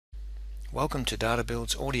Welcome to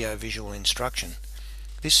Databuild's Audio Visual Instruction.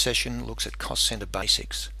 This session looks at cost center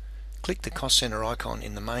basics. Click the cost center icon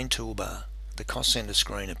in the main toolbar. The cost center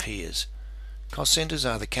screen appears. Cost centers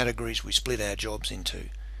are the categories we split our jobs into.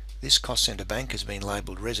 This cost center bank has been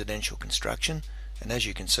labelled residential construction, and as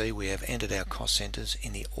you can see we have entered our cost centers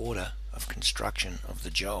in the order of construction of the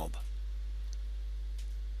job.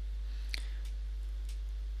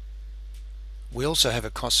 We also have a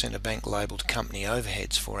cost center bank labelled company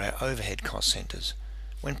overheads for our overhead cost centers.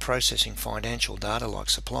 When processing financial data like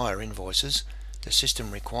supplier invoices, the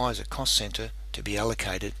system requires a cost center to be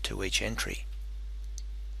allocated to each entry.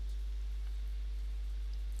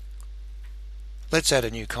 Let's add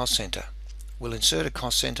a new cost center. We'll insert a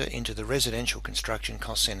cost center into the residential construction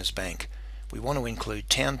cost centers bank. We want to include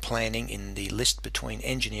town planning in the list between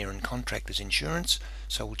engineer and contractors insurance,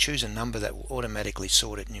 so we'll choose a number that will automatically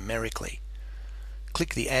sort it numerically.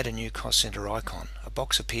 Click the Add a New Cost Center icon. A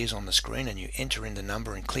box appears on the screen and you enter in the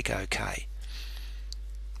number and click OK.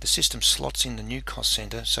 The system slots in the new cost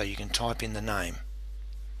center so you can type in the name.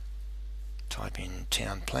 Type in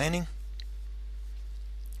Town Planning,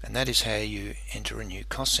 and that is how you enter a new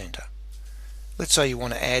cost center. Let's say you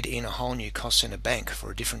want to add in a whole new cost center bank for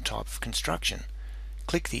a different type of construction.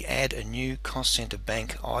 Click the Add a New Cost Center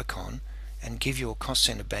Bank icon and give your cost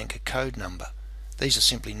center bank a code number. These are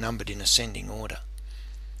simply numbered in ascending order.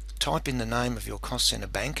 Type in the name of your cost center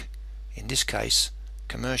bank, in this case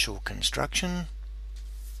commercial construction.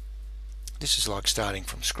 This is like starting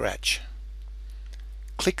from scratch.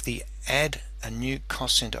 Click the Add a New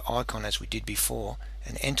Cost Center icon as we did before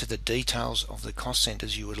and enter the details of the cost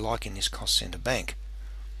centers you would like in this cost center bank.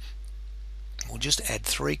 We'll just add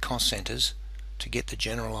 3 cost centers to get the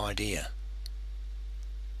general idea.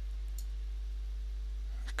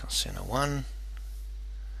 Cost center 1,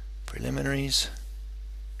 preliminaries.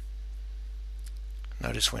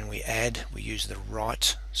 Notice when we add, we use the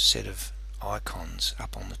right set of icons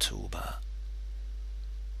up on the toolbar.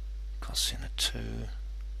 Cost center 2.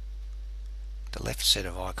 The left set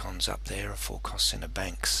of icons up there are for cost center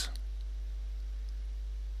banks.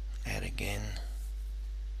 Add again.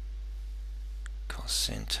 Cost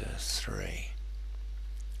center 3.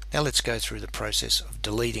 Now let's go through the process of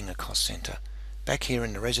deleting a cost center. Back here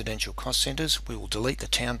in the residential cost centers, we will delete the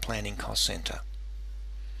town planning cost center.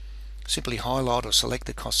 Simply highlight or select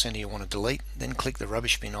the cost center you want to delete, then click the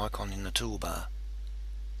rubbish bin icon in the toolbar.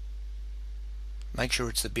 Make sure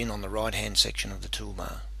it's the bin on the right hand section of the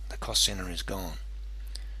toolbar. The cost center is gone.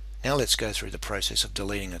 Now let's go through the process of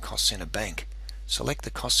deleting a cost center bank. Select the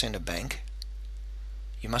cost center bank.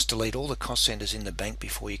 You must delete all the cost centers in the bank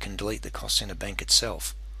before you can delete the cost center bank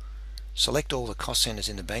itself. Select all the cost centers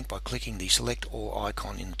in the bank by clicking the Select All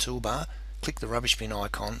icon in the toolbar. Click the rubbish bin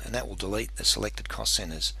icon and that will delete the selected cost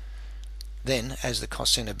centers. Then, as the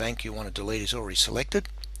cost center bank you want to delete is already selected,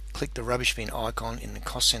 click the rubbish bin icon in the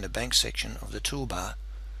cost center bank section of the toolbar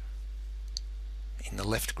in the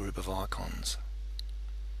left group of icons.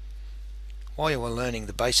 While you are learning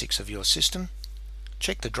the basics of your system,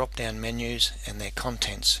 check the drop-down menus and their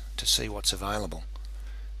contents to see what's available.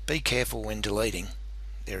 Be careful when deleting.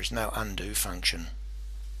 There is no undo function.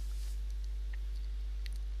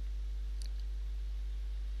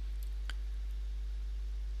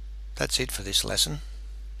 That's it for this lesson.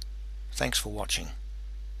 Thanks for watching.